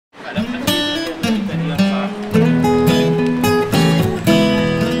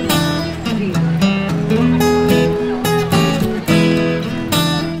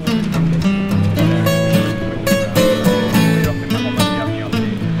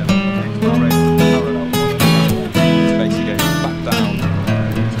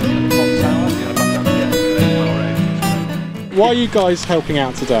Why are you guys helping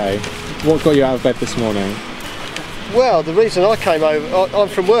out today? What got you out of bed this morning? Well, the reason I came over, I'm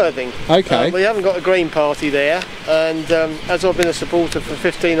from Worthing. Okay. We haven't got a Green Party there, and as I've been a supporter for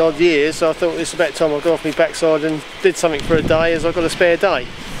 15 odd years, I thought it's about time I got off my backside and did something for a day, as I've got a spare day.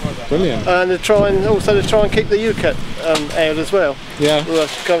 Brilliant. And to try and keep the UKIT out as well. Yeah. Who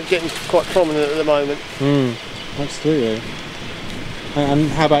are getting quite prominent at the moment. Absolutely. And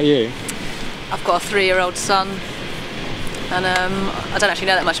how about you? I've got a 3-year-old son, and I don't actually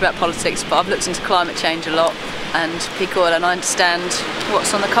know that much about politics, but I've looked into climate change a lot and peak oil, and I understand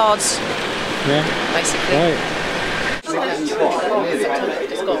what's on the cards. Yeah. Basically. Right.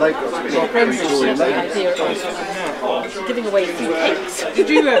 Giving away free cakes. Did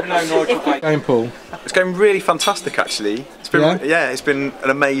you ever know Nigel? Going, Paul? It's going really fantastic, actually. It's been it's been an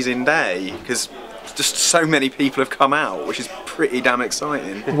amazing day because just so many people have come out, which is pretty damn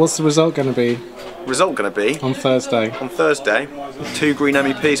exciting. What's the result going to be? Result going to be on Thursday. On Thursday, 2 Green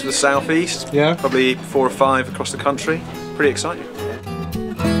MEPs for the South East. Yeah. Probably 4 or 5 across the country. Pretty exciting.